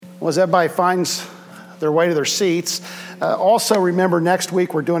Well, as everybody finds their way to their seats, also remember next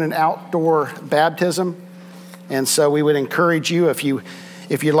week we're doing an outdoor baptism. And so we would encourage you, if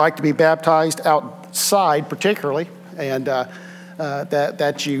you'd like to be baptized outside particularly, and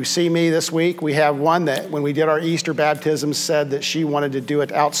that you see me this week. We have one that when we did our Easter baptism said that she wanted to do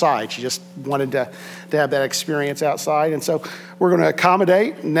it outside. She just wanted to have that experience outside. And so we're going to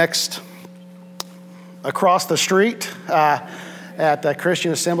accommodate next across the street at the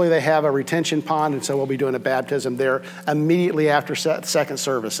Christian Assembly. They have a retention pond, and so we'll be doing a baptism there immediately after second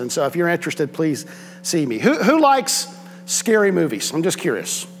service. And so if you're interested, please see me. Who likes scary movies? I'm just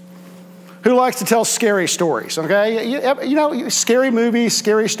curious. Who likes to tell scary stories, okay? You know, scary movies,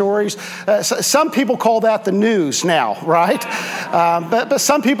 scary stories. Some people call that the news now, right? But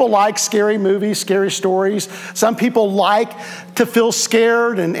some people like scary movies, scary stories. Some people like to feel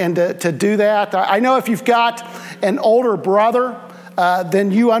scared and to do that. I know if you've got an older brother, then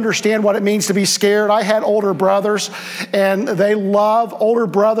you understand what it means to be scared. I had older brothers, and older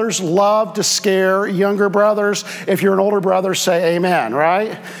brothers love to scare younger brothers. If you're an older brother, say amen,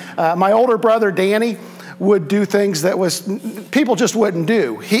 right? My older brother, Danny, would do things that people just wouldn't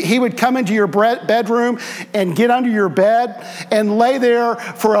do. He would come into your bedroom and get under your bed and lay there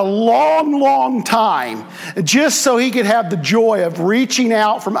for a long, long time just so he could have the joy of reaching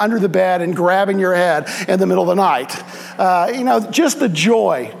out from under the bed and grabbing your head in the middle of the night. Just the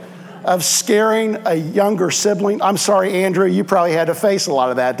joy of scaring a younger sibling. I'm sorry, Andrew, you probably had to face a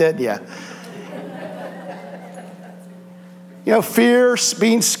lot of that, didn't you? Fear,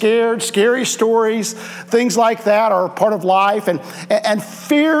 being scared, scary stories, things like that are part of life. And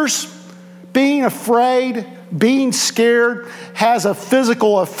fears, being afraid, being scared has a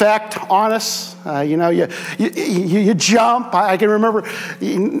physical effect on us. You jump. I can remember,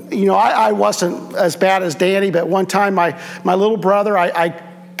 I wasn't as bad as Danny, but one time my little brother, I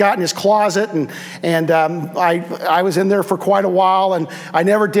got in his closet and I was in there for quite a while, and I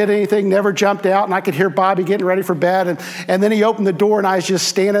never did anything, never jumped out, and I could hear Bobby getting ready for bed, and then he opened the door and I was just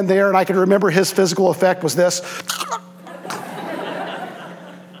standing there, and I could remember his physical effect was this.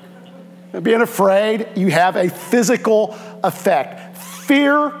 Being afraid, you have a physical effect.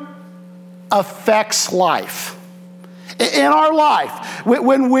 Fear affects life. In our life,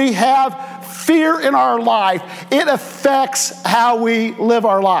 when we have fear in our life, it affects how we live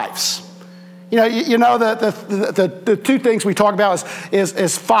our lives. The two things we talk about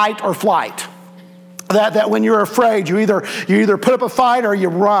is fight or flight. That when you're afraid, you either put up a fight or you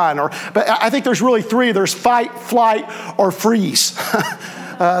run. But I think there's really three. There's fight, flight, or freeze.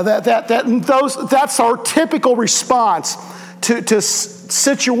 That's our typical response to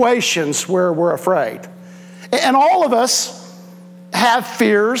situations where we're afraid. And all of us have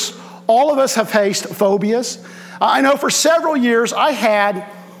fears. All of us have faced phobias. I know for several years I had,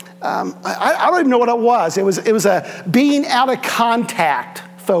 I don't even know what it was. It was a being out of contact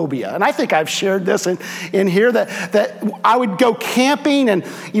phobia. And I think I've shared this in here that I would go camping, and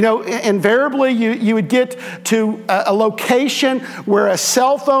invariably you would get to a location where a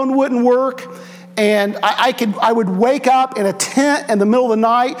cell phone wouldn't work. And I would wake up in a tent in the middle of the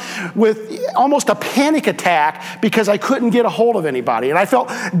night with almost a panic attack because I couldn't get a hold of anybody. And I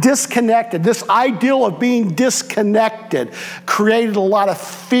felt disconnected. This ideal of being disconnected created a lot of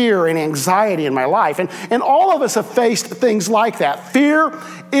fear and anxiety in my life. And all of us have faced things like that. Fear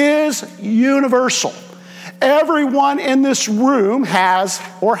is universal. Everyone in this room has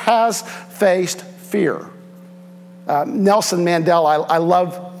faced fear. Nelson Mandela,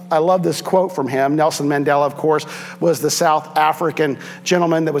 I love this quote from him. Nelson Mandela, of course, was the South African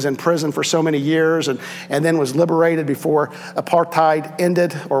gentleman that was in prison for so many years and then was liberated before apartheid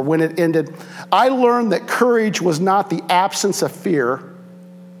ended, or when it ended. I learned that courage was not the absence of fear,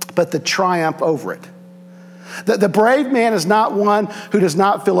 but the triumph over it. The brave man is not one who does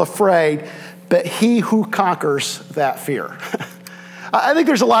not feel afraid, but he who conquers that fear. I think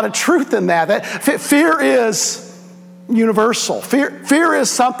there's a lot of truth in that fear is universal. Fear is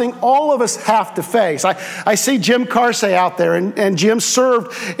something all of us have to face. I see Jim Carsey out there, and Jim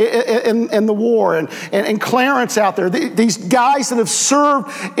served in the war, and Clarence out there. These guys that have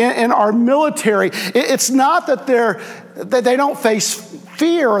served in our military. It's not that they don't face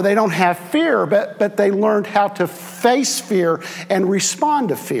fear or they don't have fear, but they learned how to face fear and respond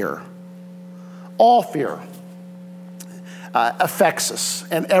to fear. All fear affects us,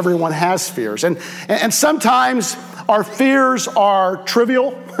 and everyone has fears. And sometimes our fears are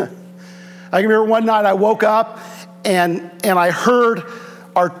trivial. I remember one night I woke up and I heard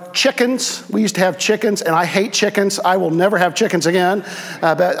our chickens. We used to have chickens, and I hate chickens. I will never have chickens again.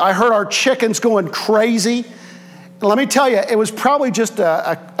 But I heard our chickens going crazy. Let me tell you, it was probably just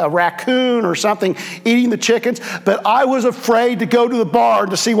a raccoon or something eating the chickens, but I was afraid to go to the barn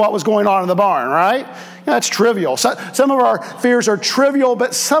to see what was going on in the barn, right? That's trivial. Some of our fears are trivial,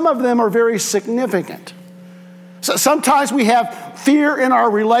 but some of them are very significant. So sometimes we have fear in our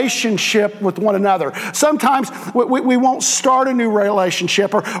relationship with one another. Sometimes we won't start a new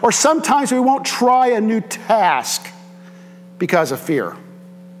relationship, or sometimes we won't try a new task because of fear.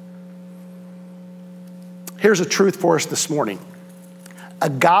 Here's a truth for us this morning.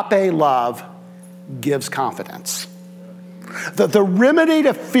 Agape love gives confidence. The remedy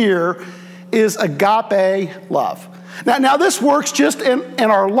to fear is agape love. Now this works just in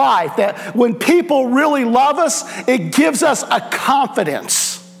our life, that when people really love us, it gives us a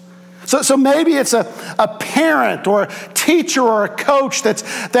confidence. So maybe it's a parent or a teacher or a coach that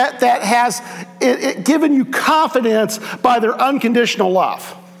has it given you confidence by their unconditional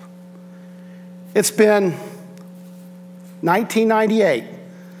love. It's been 1998,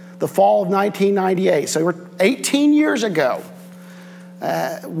 the fall of 1998. So we're 18 years ago,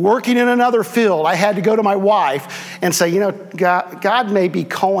 working in another field. I had to go to my wife and say, God may be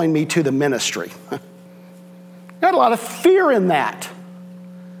calling me to the ministry. I had a lot of fear in that.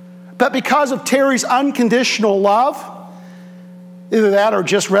 But because of Terry's unconditional love, either that or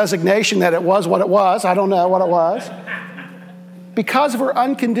just resignation that it was what it was, I don't know what it was. Because of her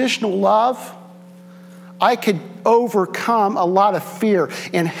unconditional love, I could overcome a lot of fear.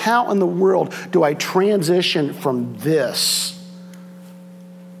 And how in the world do I transition from this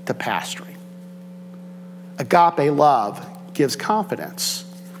to pastoring? Agape love gives confidence.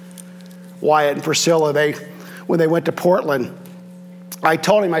 Wyatt and Priscilla, when they went to Portland, I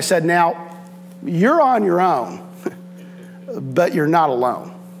told him, I said, now, you're on your own, but you're not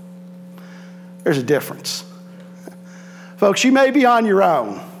alone. There's a difference. Folks, you may be on your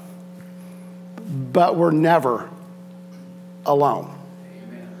own, but we're never alone.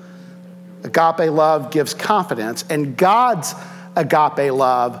 Agape love gives confidence, and God's agape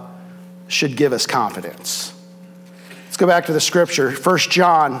love should give us confidence. Let's go back to the scripture. 1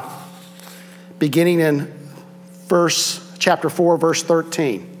 John, beginning in chapter 4, verse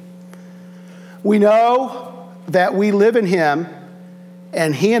 13. We know that we live in him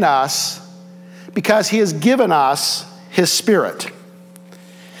and he in us because he has given us his Spirit.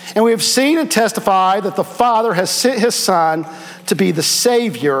 And we have seen and testified that the Father has sent his Son to be the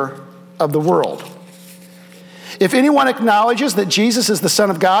Savior of the world. If anyone acknowledges that Jesus is the Son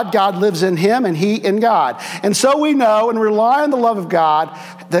of God, God lives in him and he in God. And so we know and rely on the love of God,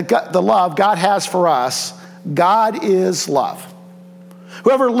 the love God has for us. God is love.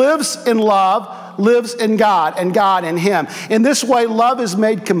 Whoever lives in love lives in God and God in him. In this way, love is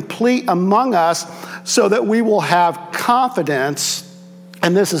made complete among us so that we will have confidence,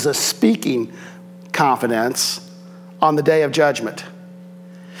 and this is a speaking confidence, on the day of judgment.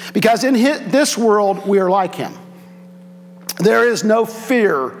 Because in this world, we are like him. There is no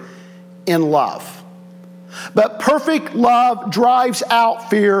fear in love. But perfect love drives out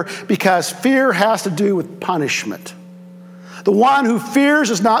fear because fear has to do with punishment. The one who fears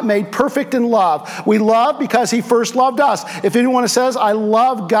is not made perfect in love. We love because he first loved us. If anyone says, I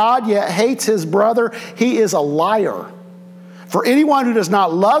love God, yet hates his brother, he is a liar. For anyone who does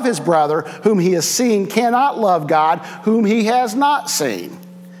not love his brother, whom he has seen, cannot love God, whom he has not seen.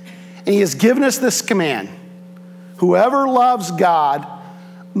 And he has given us this command. Whoever loves God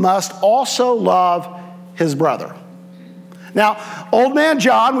must also love his brother. Now, old man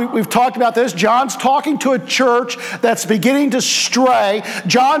John, we've talked about this. John's talking to a church that's beginning to stray.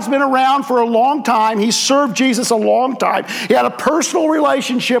 John's been around for a long time. He served Jesus a long time. He had a personal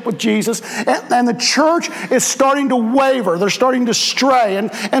relationship with Jesus, and the church is starting to waver. They're starting to stray.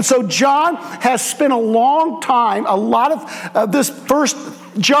 And so John has spent a long time, a lot of this first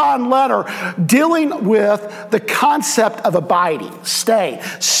John letter, dealing with the concept of abiding.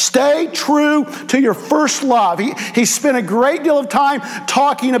 Stay true to your first love. He spent a great deal of time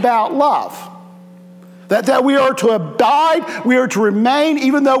talking about love. That we are to abide, we are to remain,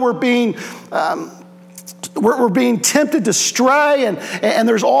 even though we're being tempted to stray, and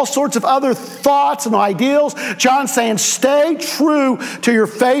there's all sorts of other thoughts and ideals. John's saying, stay true to your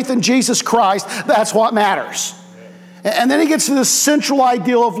faith in Jesus Christ. That's what matters. And then he gets to this central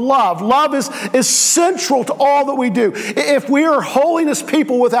ideal of love. Love is central to all that we do. If we are holiness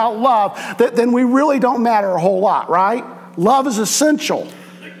people without love, then we really don't matter a whole lot, right? Love is essential.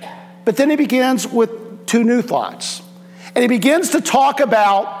 But then he begins with two new thoughts. And he begins to talk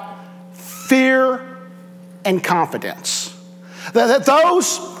about fear and confidence. That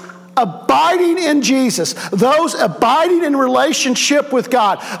those abiding in Jesus, those abiding in relationship with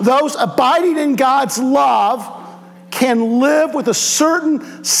God, those abiding in God's love, can live with a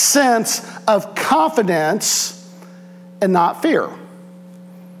certain sense of confidence and not fear.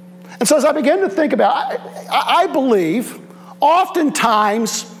 And so as I begin to think about it, I believe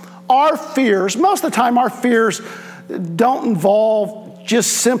oftentimes our fears, most of the time our fears don't involve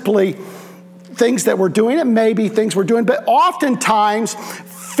just simply things that we're doing. It may be things we're doing, but oftentimes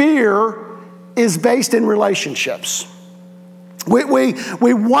fear is based in relationships. We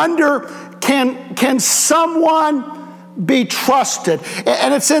wonder, can someone be trusted?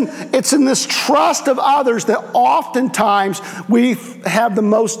 And it's in this trust of others that oftentimes we have the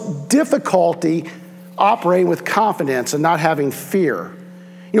most difficulty operating with confidence and not having fear.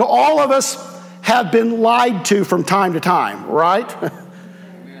 You know, all of us have been lied to from time to time, right?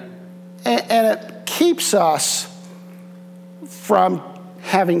 And it keeps us from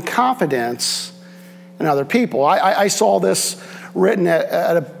having confidence in other people. I saw this written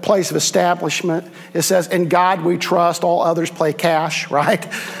at a place of establishment. It says, "In God we trust, all others play cash," right?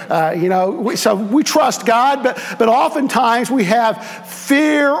 So we trust God, but oftentimes we have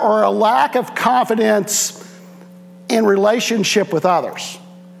fear or a lack of confidence in relationship with others.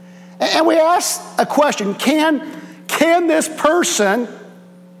 And we ask a question, can this person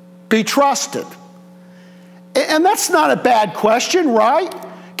be trusted? And that's not a bad question, right?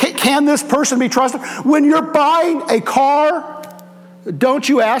 Can this person be trusted? When you're buying a car, don't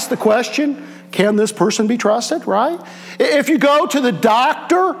you ask the question, can this person be trusted, right? If you go to the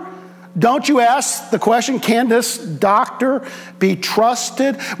doctor, don't you ask the question, can this doctor be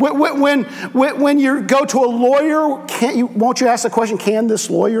trusted? When you go to a lawyer, won't you ask the question, can this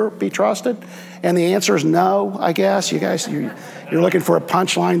lawyer be trusted? And the answer is no, I guess. You guys, you're looking for a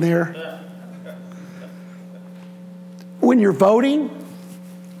punchline there. When you're voting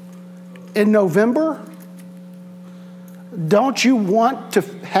in November, don't you want to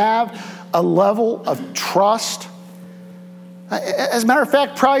have a level of trust? As a matter of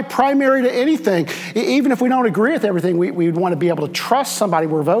fact, probably primary to anything. Even if we don't agree with everything, we'd want to be able to trust somebody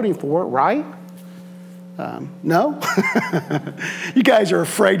we're voting for, right? No? You guys are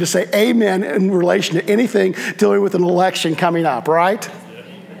afraid to say amen in relation to anything dealing with an election coming up, right?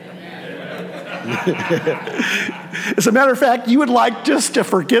 As a matter of fact, you would like just to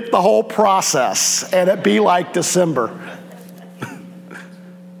forget the whole process and it be like December.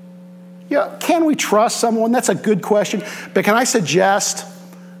 Yeah, can we trust someone? That's a good question. But can I suggest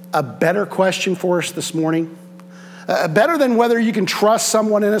a better question for us this morning? Better than whether you can trust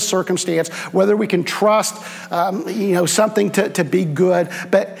someone in a circumstance, whether we can trust something to be good,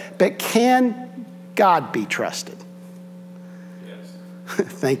 but can God be trusted? Yes.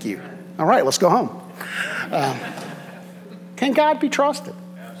 Thank you. All right, let's go home. Can God be trusted?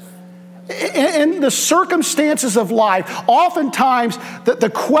 In the circumstances of life, oftentimes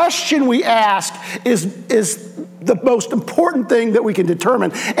the question we ask is the most important thing that we can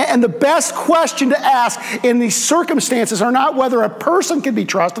determine. And the best question to ask in these circumstances are not whether a person can be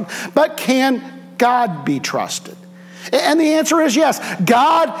trusted, but can God be trusted? And the answer is yes,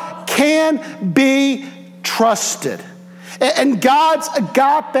 God can be trusted. And God's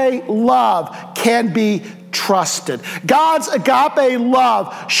agape love can be trusted. God's agape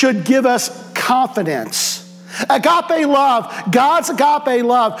love should give us confidence. Agape love, God's agape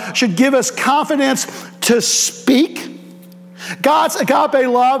love should give us confidence to speak. God's agape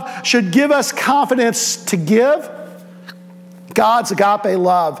love should give us confidence to give. God's agape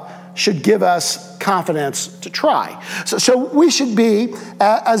love should give us confidence to try. So we should be,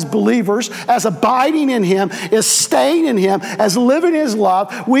 as believers, as abiding in Him, as staying in Him, as living His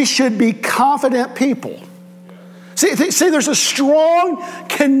love, we should be confident people. See, there's a strong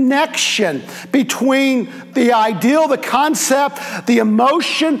connection between the ideal, the concept, the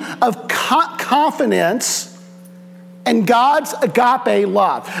emotion of confidence and God's agape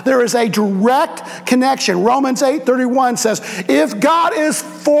love. There is a direct connection. Romans 8:31 says, if God is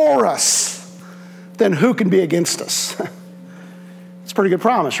for us, then who can be against us? It's a pretty good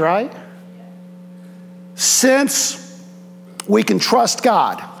promise, right? Since we can trust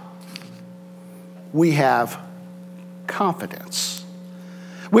God, we have confidence.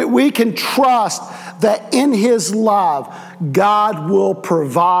 We can trust that in His love, God will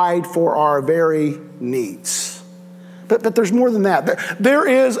provide for our very needs. But there's more than that. There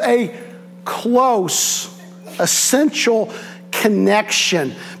is a close, essential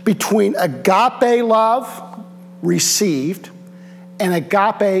connection between agape love received and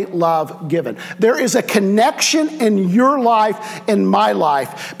agape love given. There is a connection in your life and my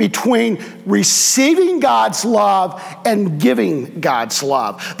life between receiving God's love and giving God's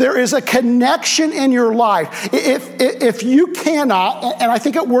love. There is a connection in your life. If you cannot, and I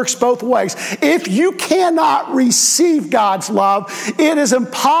think it works both ways, if you cannot receive God's love, it is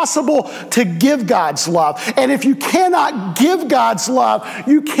impossible to give God's love. And if you cannot give God's love,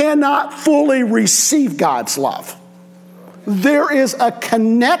 you cannot fully receive God's love. There is a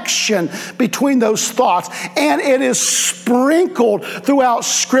connection between those thoughts, and it is sprinkled throughout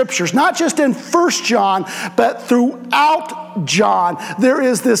scriptures, not just in 1 John, but throughout John. There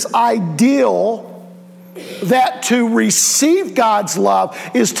is this ideal that to receive God's love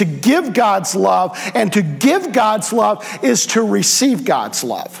is to give God's love, and to give God's love is to receive God's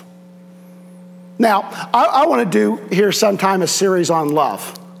love. Now, I want to do here sometime a series on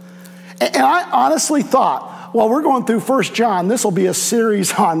love. And I honestly thought, well, we're going through 1 John, this will be a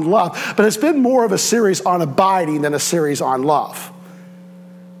series on love, but it's been more of a series on abiding than a series on love.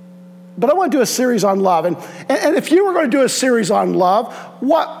 But I want to do a series on love. And if you were going to do a series on love,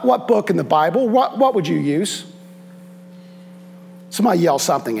 what book in the Bible, what would you use? Somebody yell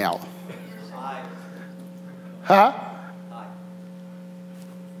something out. Huh?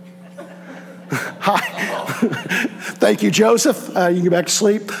 Hi. Thank you, Joseph. You can go back to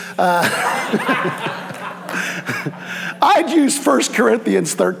sleep. I'd use 1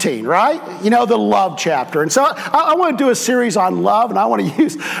 Corinthians 13, right? You know, the love chapter. And so I want to do a series on love, and I want to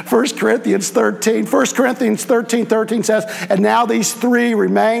use 1 Corinthians 13. 1 Corinthians 13 says, and now these three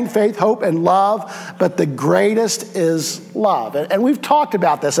remain, faith, hope, and love, but the greatest is love. And we've talked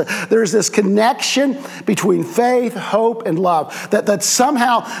about this. There's this connection between faith, hope, and love. That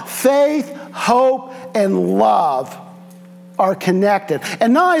somehow faith, hope, and love are connected.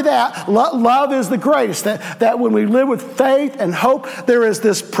 And not only that, love is the greatest. That when we live with faith and hope, there is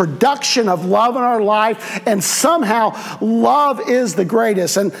this production of love in our life, and somehow love is the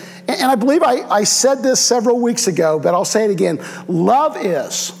greatest. And I believe I said this several weeks ago, but I'll say it again. Love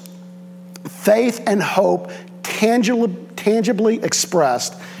is faith and hope tangibly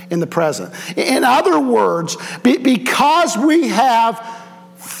expressed in the present. In other words, because we have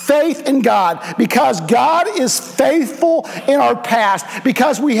faith in God, because God is faithful in our past,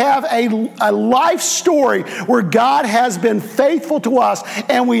 because we have a life story where God has been faithful to us,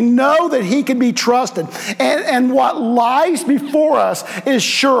 and we know that He can be trusted. And what lies before us is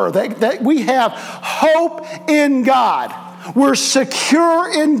sure, that we have hope in God. We're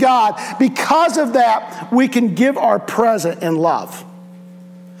secure in God. Because of that, we can give our present in love.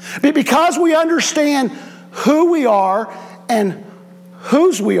 Because we understand who we are and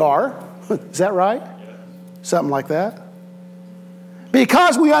whose we are. Is that right? Something like that.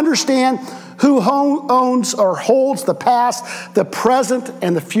 Because we understand who owns or holds the past, the present,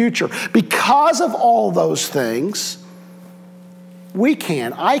 and the future. Because of all those things, you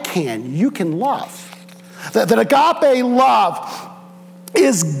can love. That agape love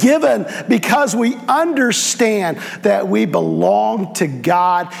is given because we understand that we belong to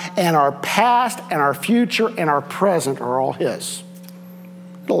God, and our past and our future and our present are all His.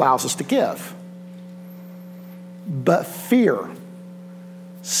 It allows us to give. But fear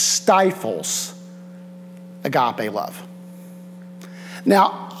stifles agape love.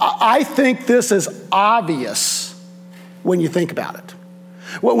 Now, I think this is obvious when you think about it.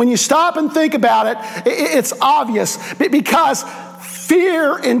 When you stop and think about it, it's obvious because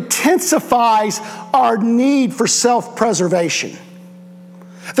fear intensifies our need for self-preservation.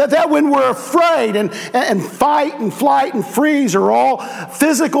 That when we're afraid, and fight and flight and freeze are all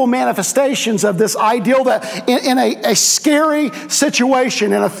physical manifestations of this ideal that in a scary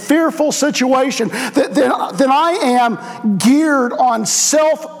situation, in a fearful situation, then I am geared on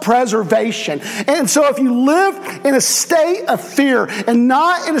self-preservation. And so if you live in a state of fear and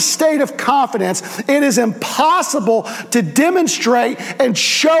not in a state of confidence, it is impossible to demonstrate and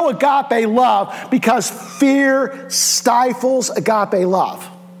show agape love because fear stifles agape love.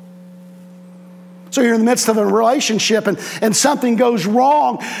 So you're in the midst of a relationship and something goes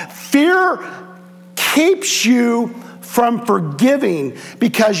wrong. Fear keeps you from forgiving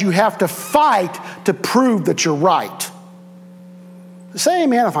because you have to fight to prove that you're right. Say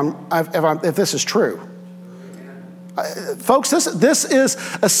amen if this is true. Folks, this is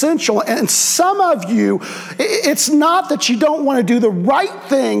essential. And some of you, it's not that you don't want to do the right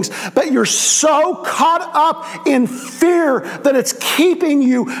things, but you're so caught up in fear that it's keeping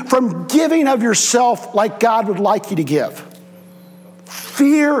you from giving of yourself like God would like you to give.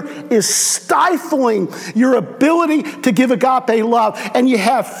 Fear is stifling your ability to give agape love. And you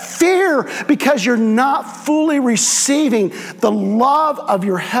have fear because you're not fully receiving the love of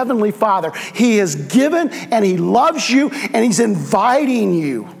your Heavenly Father. He has given and He loves you and He's inviting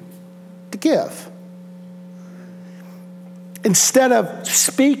you to give. Instead of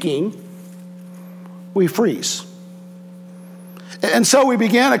speaking, we freeze. And so we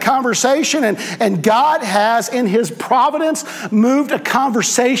began a conversation, and God has, in His providence, moved a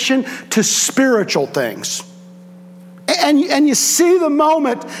conversation to spiritual things. And you see the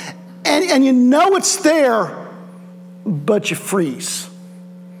moment, and you know it's there, but you freeze.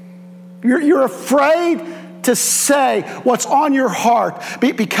 You're afraid to say what's on your heart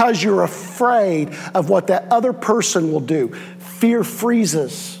because you're afraid of what that other person will do. Fear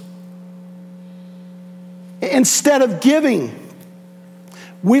freezes. Instead of giving,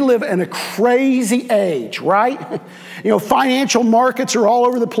 we live in a crazy age, right? Financial markets are all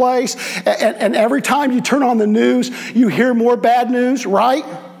over the place, and every time you turn on the news, you hear more bad news, right?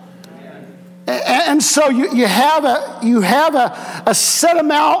 And so you have a set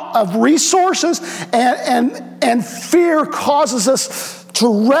amount of resources, and fear causes us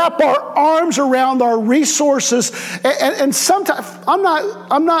to wrap our arms around our resources. And sometimes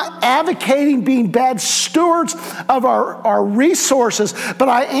I'm not advocating being bad stewards of our resources, but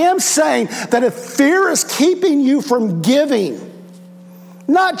I am saying that if fear is keeping you from giving,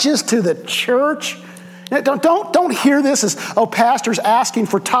 not just to the church. Don't hear this as, pastor's asking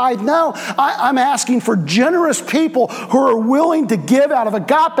for tithe. No, I'm asking for generous people who are willing to give out of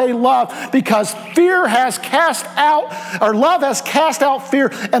agape love, because fear has cast out, or love has cast out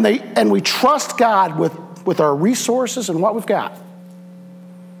fear, and we trust God with our resources and what we've got.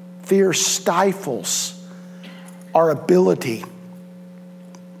 Fear stifles our ability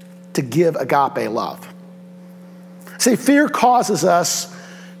to give agape love. See, fear causes us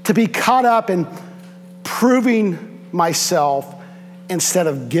to be caught up in proving myself instead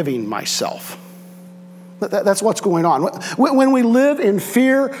of giving myself. That's what's going on. When we live in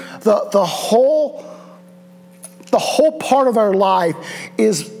fear, the whole part of our life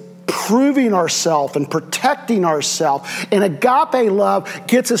is proving ourselves and protecting ourselves. And agape love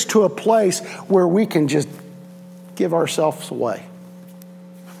gets us to a place where we can just give ourselves away.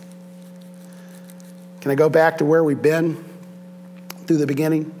 Can I go back to where we've been through the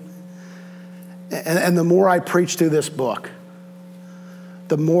beginning? And the more I preach through this book,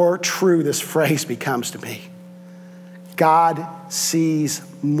 the more true this phrase becomes to me. God sees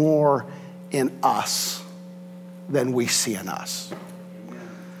more in us than we see in us.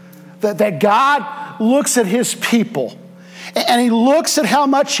 That God looks at His people, and He looks at how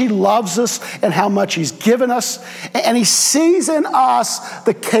much He loves us and how much He's given us, and He sees in us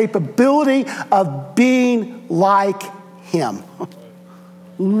the capability of being like Him,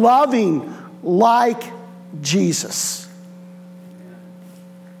 loving like Jesus.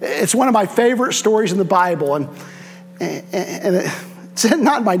 It's one of my favorite stories in the Bible, and it's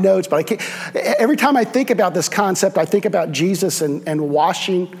not in my notes, but every time I think about this concept, I think about Jesus and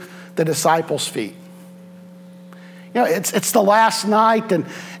washing the disciples' feet. It's the last night, and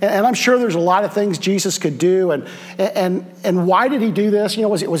I'm sure there's a lot of things Jesus could do, and why did He do this?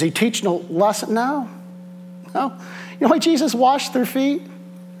 Was He teaching a lesson? No. You know why Jesus washed their feet?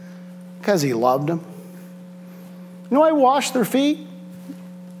 Because He loved them. You know why He washed their feet?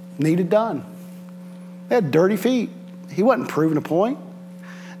 Needed done. They had dirty feet. He wasn't proving a point.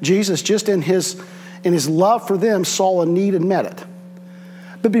 Jesus, just in his love for them, saw a need and met it.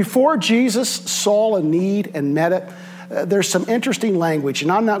 But before Jesus saw a need and met it, there's some interesting language,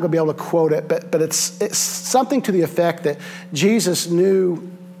 and I'm not going to be able to quote it, but it's something to the effect that Jesus knew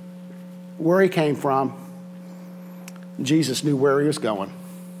where He came from. Jesus knew where He was going.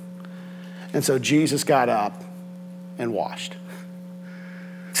 And so Jesus got up and washed.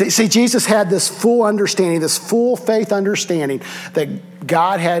 See, Jesus had this full understanding, this full faith understanding that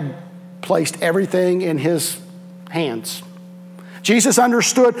God had placed everything in His hands. Jesus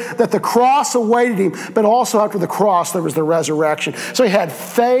understood that the cross awaited Him, but also after the cross there was the resurrection. So He had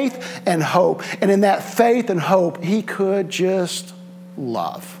faith and hope. And in that faith and hope, He could just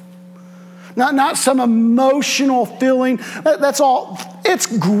love. Not some emotional feeling. That's all. It's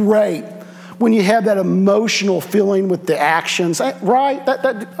great when you have that emotional feeling with the actions, right?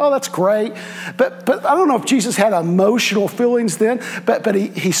 That's great. But I don't know if Jesus had emotional feelings then, but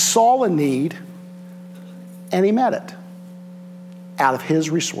he saw a need and He met it out of His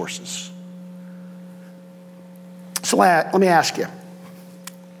resources. So let me ask you,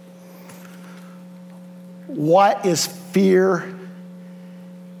 what is fear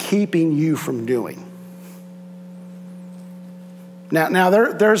keeping you from doing? Now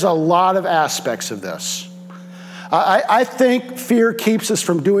there's a lot of aspects of this. I think fear keeps us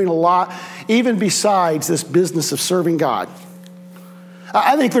from doing a lot, even besides this business of serving God.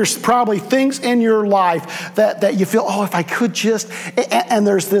 I think there's probably things in your life that you feel, oh, if I could just, and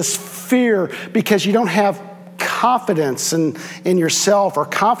there's this fear because you don't have confidence in yourself or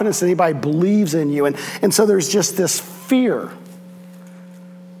confidence that anybody believes in you. And so there's just this fear.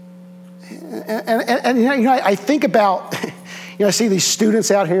 And I think about, I see these students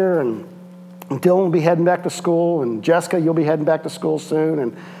out here, and Dylan will be heading back to school, and Jessica, you'll be heading back to school soon.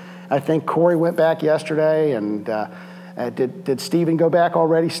 And I think Corey went back yesterday, and did Stephen go back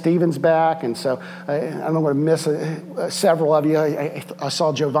already? Stephen's back, and so I don't want to miss several of you. I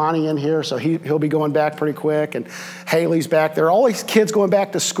saw Giovanni in here, so he'll be going back pretty quick, and Haley's back there. All these kids going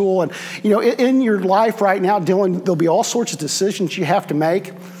back to school, and in your life right now, Dylan, there'll be all sorts of decisions you have to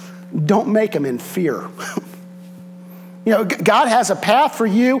make. Don't make them in fear. God has a path for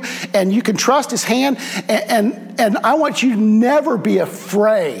you, and you can trust his hand, and I want you to never be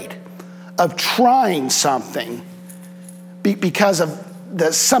afraid of trying something because of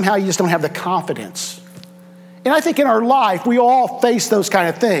somehow you just don't have the confidence. And I think in our life, we all face those kind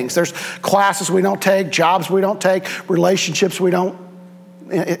of things. There's classes we don't take, jobs we don't take, relationships we don't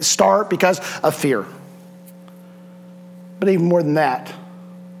start because of fear. But even more than that,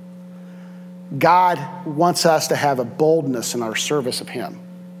 God wants us to have a boldness in our service of him.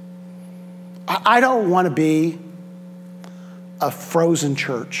 I don't want to be a frozen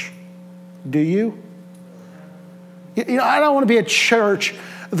church. Do you? I don't want to be a church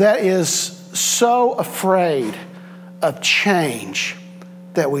that is so afraid of change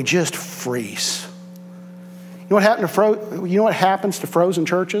that we just freeze. You know what happens to frozen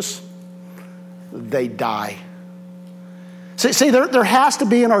churches? They die. See, there has to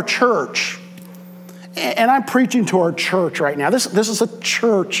be in our church, and I'm preaching to our church right now. This is a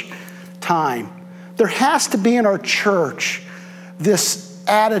church time. There has to be in our church this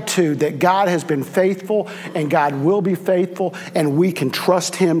attitude that God has been faithful and God will be faithful, and we can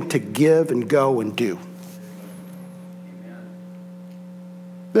trust him to give and go and do.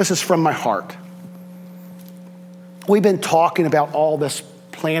 This is from my heart. We've been talking about all this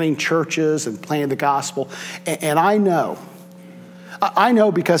planting churches and planting the gospel, and I know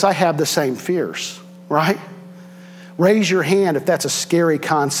because I have the same fears, right? Raise your hand if that's a scary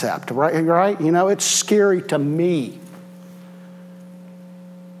concept, right? It's scary to me.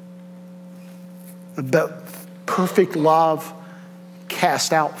 But perfect love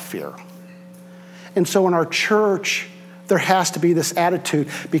casts out fear. And so in our church, there has to be this attitude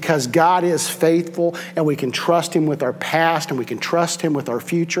because God is faithful and we can trust him with our past and we can trust him with our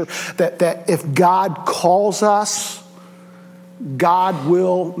future, that if God calls us, God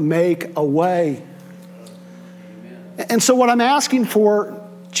will make a way. And so what I'm asking for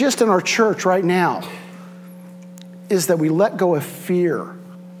just in our church right now is that we let go of fear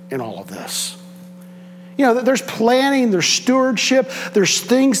in all of this. There's planning, there's stewardship, there's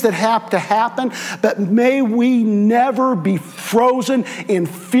things that have to happen, but may we never be frozen in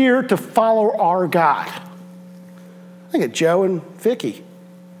fear to follow our God. Look at Joe and Vicky.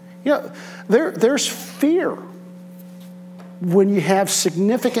 There's fear when you have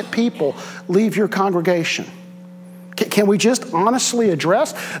significant people leave your congregation. Can we just honestly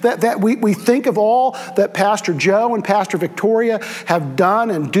address that we think of all that Pastor Joe and Pastor Victoria have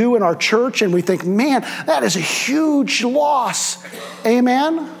done and do in our church, and we think, man, that is a huge loss.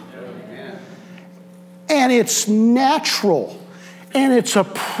 Amen? Amen. And it's natural and it's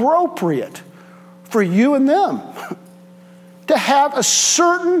appropriate for you and them to have a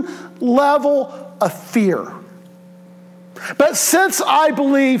certain level of fear. But since I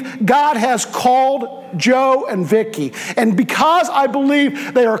believe God has called Joe and Vicky, and because I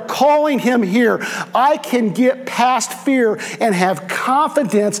believe they are calling him here, I can get past fear and have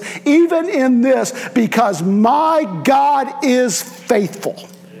confidence even in this because my God is faithful.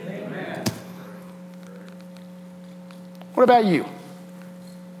 Amen. What about you?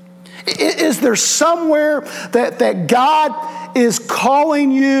 Is there somewhere that God is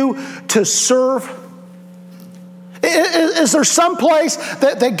calling you to serve? Is there some place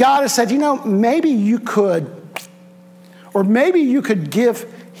that God has said, maybe you could, or maybe you could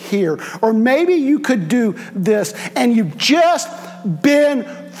give here, or maybe you could do this, and you've just been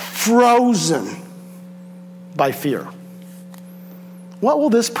frozen by fear? What will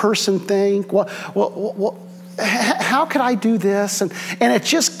this person think? How could I do this? And it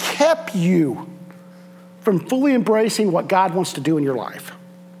just kept you from fully embracing what God wants to do in your life.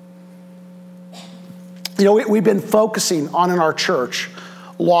 We've been focusing on in our church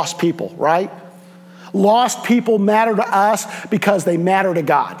lost people, right? Lost people matter to us because they matter to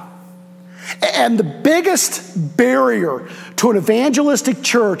God. And the biggest barrier to an evangelistic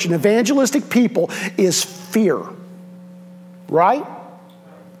church, an evangelistic people, is fear. Right?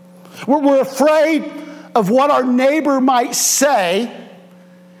 We're afraid of what our neighbor might say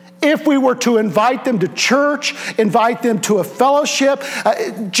if we were to invite them to church, invite them to a fellowship,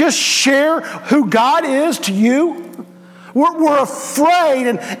 just share who God is to you. We're afraid.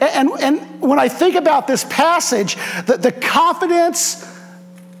 And when I think about this passage, the confidence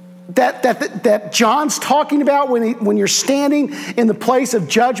that John's talking about when you're standing in the place of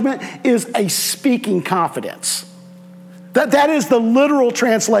judgment is a speaking confidence. That is the literal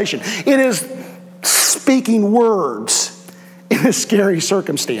translation. It is speaking words in a scary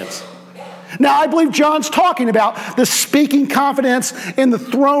circumstance. Now, I believe John's talking about the speaking confidence in the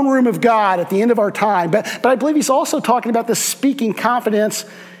throne room of God at the end of our time. But I believe he's also talking about the speaking confidence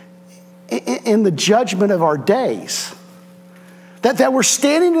in the judgment of our days. That we're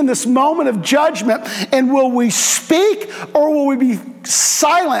standing in this moment of judgment, and will we speak or will we be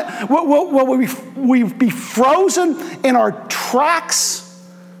silent? Will we be frozen in our tracks,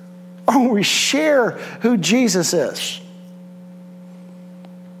 or will we share who Jesus is?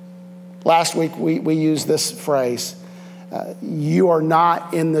 Last week we used this phrase, you are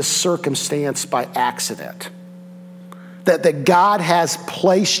not in this circumstance by accident. That God has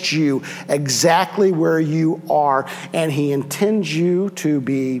placed you exactly where you are, and he intends you to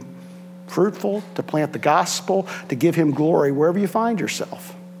be fruitful, to plant the gospel, to give him glory wherever you find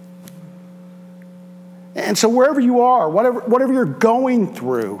yourself. And so wherever you are, whatever you're going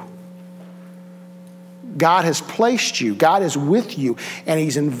through, God has placed you, God is with you, and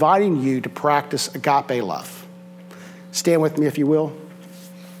he's inviting you to practice agape love. Stand with me if you will.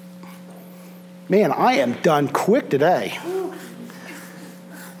 Man, I am done quick today.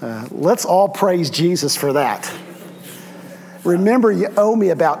 Let's all praise Jesus for that. Remember, you owe me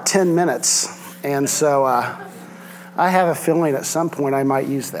about 10 minutes, and so I have a feeling at some point I might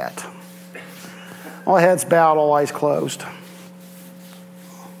use that. All heads bowed, all eyes closed.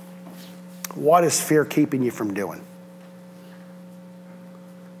 What is fear keeping you from doing?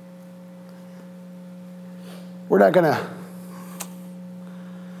 We're not going to...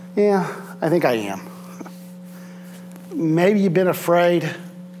 Yeah, I think I am. Maybe you've been afraid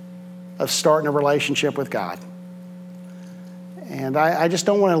of starting a relationship with God. And I just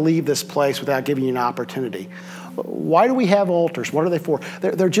don't want to leave this place without giving you an opportunity. Why do we have altars? What are they for?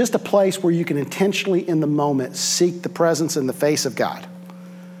 They're just a place where you can intentionally, in the moment, seek the presence and the face of God.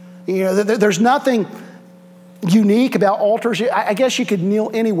 You know, there's nothing unique about altars. I guess you could kneel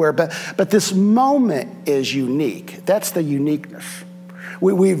anywhere, but this moment is unique. That's the uniqueness.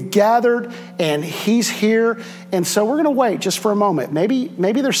 We've gathered, and he's here, and so we're going to wait just for a moment. Maybe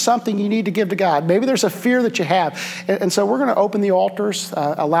there's something you need to give to God. Maybe there's a fear that you have, and so we're going to open the altars,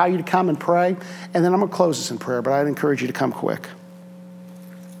 allow you to come and pray, and then I'm going to close this in prayer, but I'd encourage you to come quick.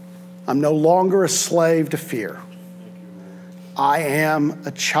 I'm no longer a slave to fear. I am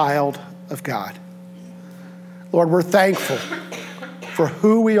a child of God. Lord, we're thankful for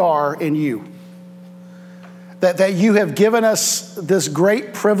who we are in you. That you have given us this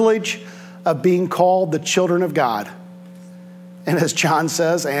great privilege of being called the children of God. And as John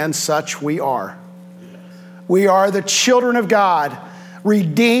says, and such we are. We are the children of God,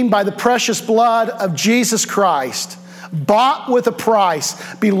 redeemed by the precious blood of Jesus Christ, bought with a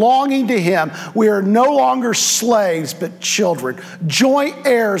price, belonging to him. We are no longer slaves, but children, joint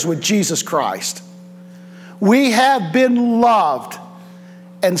heirs with Jesus Christ. We have been loved,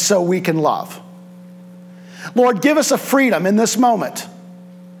 and so we can love. Lord, give us a freedom in this moment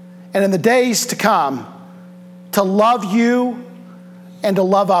and in the days to come to love you and to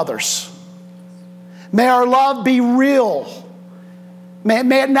love others. May our love be real. May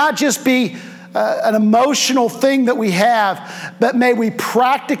it not just be an emotional thing that we have, but may we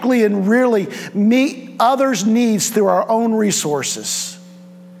practically and really meet others' needs through our own resources,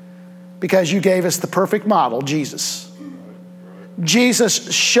 because you gave us the perfect model, Jesus.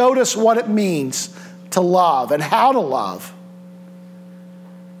 Jesus showed us what it means to love and how to love.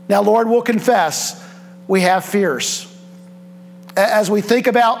 Now, Lord, we'll confess we have fears. As we think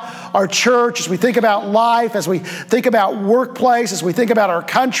about our church, as we think about life, as we think about workplace, as we think about our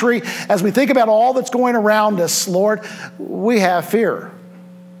country, as we think about all that's going around us, Lord, we have fear.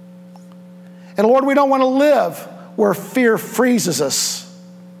 And Lord, we don't want to live where fear freezes us,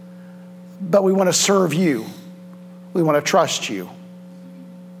 but we want to serve you. We want to trust you.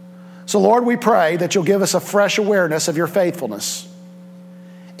 So Lord, we pray that you'll give us a fresh awareness of your faithfulness.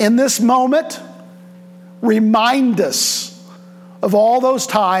 In this moment, remind us of all those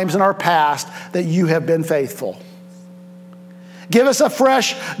times in our past that you have been faithful. Give us a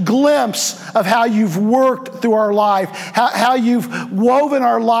fresh glimpse of how you've worked through our life, how you've woven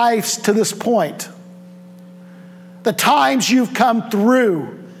our lives to this point. The times you've come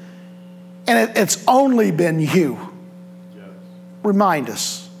through, and it's only been you. Yes. Remind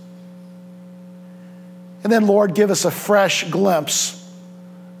us. And then, Lord, give us a fresh glimpse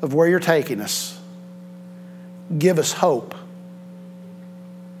of where you're taking us. Give us hope.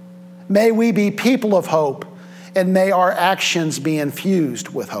 May we be people of hope, and may our actions be infused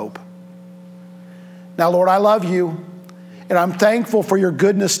with hope. Now, Lord, I love you, and I'm thankful for your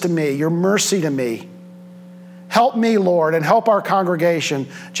goodness to me, your mercy to me. Help me, Lord, and help our congregation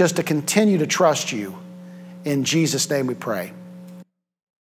just to continue to trust you. In Jesus' name we pray.